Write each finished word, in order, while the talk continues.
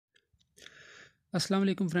अस्सलाम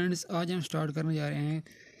वालेकुम फ्रेंड्स, आज हम स्टार्ट करने जा रहे हैं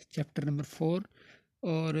चैप्टर नंबर 4।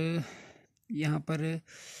 और यहाँ पर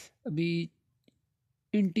अभी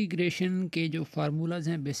इंटीग्रेशन के जो फार्मूलाज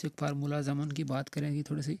हैं, बेसिक फार्मूलाज, हम उनकी बात करेंगे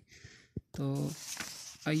थोड़ी सी। तो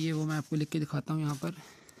आइए वो मैं आपको लिख के दिखाता हूँ। यहाँ पर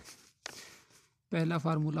पहला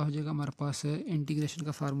फार्मूला हो जाएगा हमारे पास इंटीग्रेशन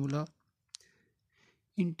का फार्मूला,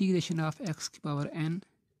 इंटीग्रेशन ऑफ एक्स की power N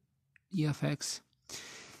D of x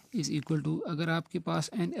is equal to, अगर आपके पास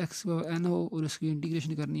एन एक्स की पावर एन हो और उसकी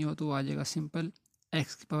इंटीग्रेशन करनी हो तो आ जाएगा सिंपल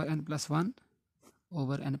एक्स की power N plus one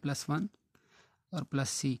over N plus one और प्लस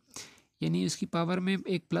सी, यानी उसकी पावर में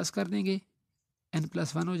एक प्लस कर देंगे, एन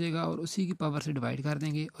प्लस वन हो जाएगा और उसी की पावर से डिवाइड कर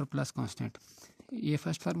देंगे और प्लस कांस्टेंट। ये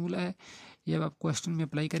फर्स्ट फार्मूला है। ये अब आप क्वेश्चन में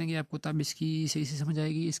अप्लाई करेंगे आपको तब इसकी सही से समझ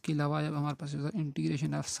आएगी। इसके अलावा जब हमारे पास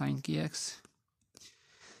इंटीग्रेशन ऑफ साइन की एक्स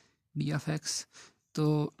डी ऑफ एक्स,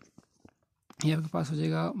 तो ये आपके पास हो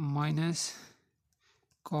जाएगा माइनस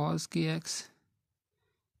कॉस के एक्स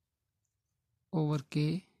ओवर के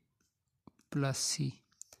प्लस सी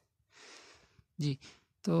जी।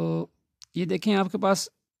 तो ये देखें, आपके पास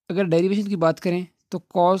अगर डेरिवेशन की बात करें तो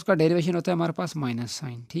कॉस का डेरिवेशन होता है हमारे पास माइनस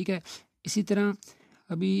साइन, ठीक है। इसी तरह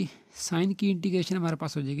अभी साइन की इंटीग्रेशन हमारे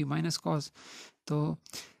पास हो जाएगी माइनस कॉस। तो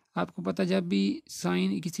आपको पता है जब भी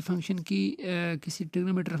साइन किसी फंक्शन की किसी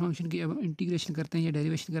ट्रिग्नोमेट्रिक फंक्शन की अब हम इंटीग्रेशन करते हैं या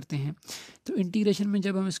डेरिवेशन करते हैं, तो इंटीग्रेशन में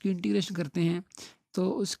जब हम इसकी इंटीग्रेशन करते हैं तो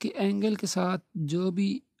उसके एंगल के साथ जो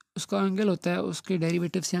भी उसका एंगल होता है उसके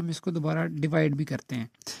डेरिवेटिव से हम इसको दोबारा डिवाइड भी करते हैं।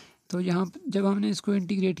 तो यहाँ जब हमने इसको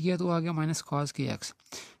इंटीग्रेट किया तो आ गया माइनस कॉस के एक्स।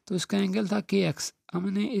 तो इसका एंगल था के एक्स,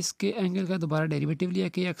 हमने इसके एंगल का दोबारा डेरिवेटिव लिया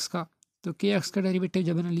के एक्स का। तो के एक्स का डेरिवेटिव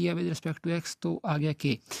जब हमने लिया विद रिस्पेक्ट टू एक्स तो आ गया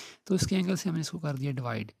के, तो उसके एंगल से हमने इसको कर दिया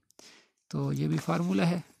डिवाइड। तो ये भी फार्मूला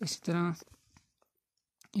है। इसी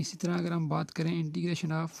तरह अगर हम बात करें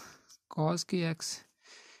इंटीग्रेशन ऑफ कॉस के एक्स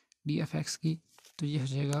डी एफ एक्स की, तो ये हो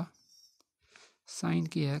जाएगा साइन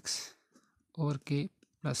के एक्स और के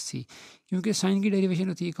प्लस सी, क्योंकि साइन की डेरिवेशन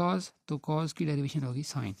होती है कॉस, तो कॉस की डेरिवेशन होगी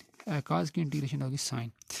साइन, कॉस की इंटीग्रेशन होगी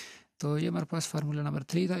साइन। तो ये हमारे पास फार्मूला नंबर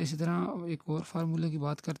 3 था। इसी तरह एक और फार्मूले की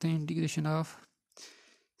बात करते हैं, integration of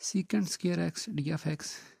secant square x D F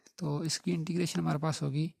x. तो इसकी इंटीग्रेशन हमारे पास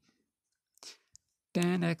होगी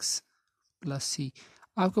टेन एक्स प्लस सी।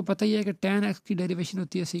 आपको पता ही है कि टेन एक्स की डेरिवेशन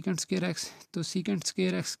होती है सीकेंट स्क्वायर एक्स, तो सीकेंट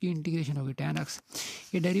स्क्वायर एक्स की इंटीग्रेशन होगी टेन एक्स।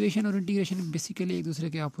 ये डेरिवेशन और इंटीग्रेशन बेसिकली एक दूसरे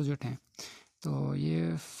के अपोजिट हैं। तो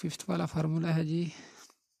ये फिफ्थ वाला फार्मूला है जी,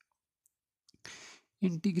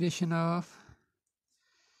 integration of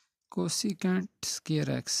cosecant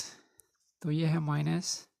square x, तो ये है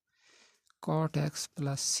माइनस कॉट एक्स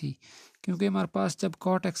प्लस सी। क्योंकि हमारे पास जब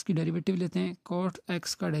कॉट एक्स की डेरिवेटिव लेते हैं, कॉट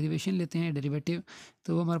एक्स का डेरिवेशन लेते हैं डेरिवेटिव,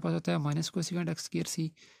 तो वो हमारे पास होता है माइनस कोसिकेंट एक्स स्क्वायर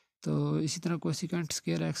सी। तो इसी तरह कोसिकेंट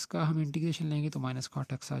स्क्वायर एक्स का हम इंटीग्रेशन लेंगे तो माइनस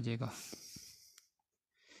कॉट एक्स आ जाएगा।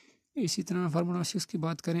 इसी तरह फार्मूला 6 की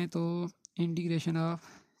बात करें तो integration of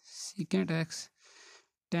secant x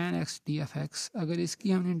ten x D F x, अगर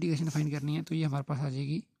इसकी हमने इंटीग्रेशन फाइंड करनी है तो ये हमारे पास आ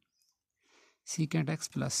जाएगी सीकेंट एक्स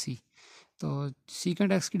प्लस सी। तो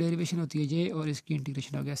सीकेंट एक्स की डेरिवेशन होती है ये और इसकी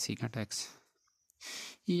इंटीग्रेशन हो गया सीकेंट एक्स।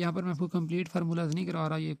 ये यहाँ पर मैं आपको कंप्लीट फार्मूलाज नहीं करा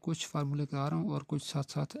रहा, ये कुछ फार्मूले करा रहा हूँ और कुछ साथ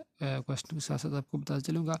साथ क्वेश्चन के साथ साथ आपको बताता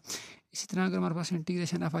चलूँगा। इसी तरह अगर हमारे पास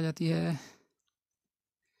इंटीग्रेशन एफ आ जाती है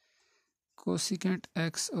कोसिकेंट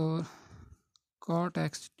एक्स और cot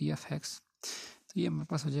x D F x, तो ये हमारे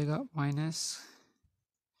पास हो जाएगा माइनस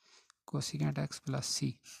कोसिकेंट एक्स प्लस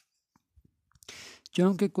सी।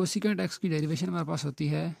 क्योंकि कोसिकेंट एक्स की डेरिवेशन हमारे पास होती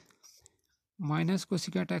है minus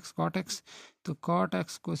cosecant x cot x, तो कॉट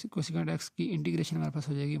एक्स कोसिकेंट एक्स की इंटीग्रेशन हमारे पास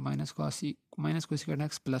हो जाएगी माइनस कोसिकेंट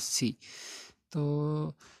एक्स प्लस सी। तो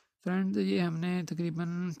फ्रेंड्स, ये हमने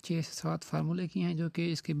तकरीबन 6 से 7 फार्मूले किए हैं जो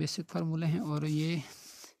कि इसके बेसिक फार्मूले हैं, और ये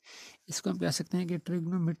इसको हम कह सकते हैं कि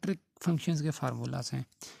ट्रिग्नोमेट्रिक फंक्शंस के फार्मूलाज हैं।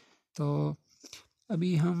 तो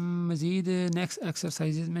अभी हम मज़ीद नेक्स्ट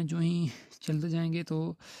एक्सरसाइजेज में जो ही चलते जाएंगे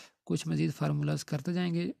तो कुछ मज़ीद फार्मूलाज करते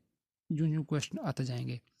जाएंगे, जो क्वेश्चन आते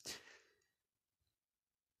जाएंगे।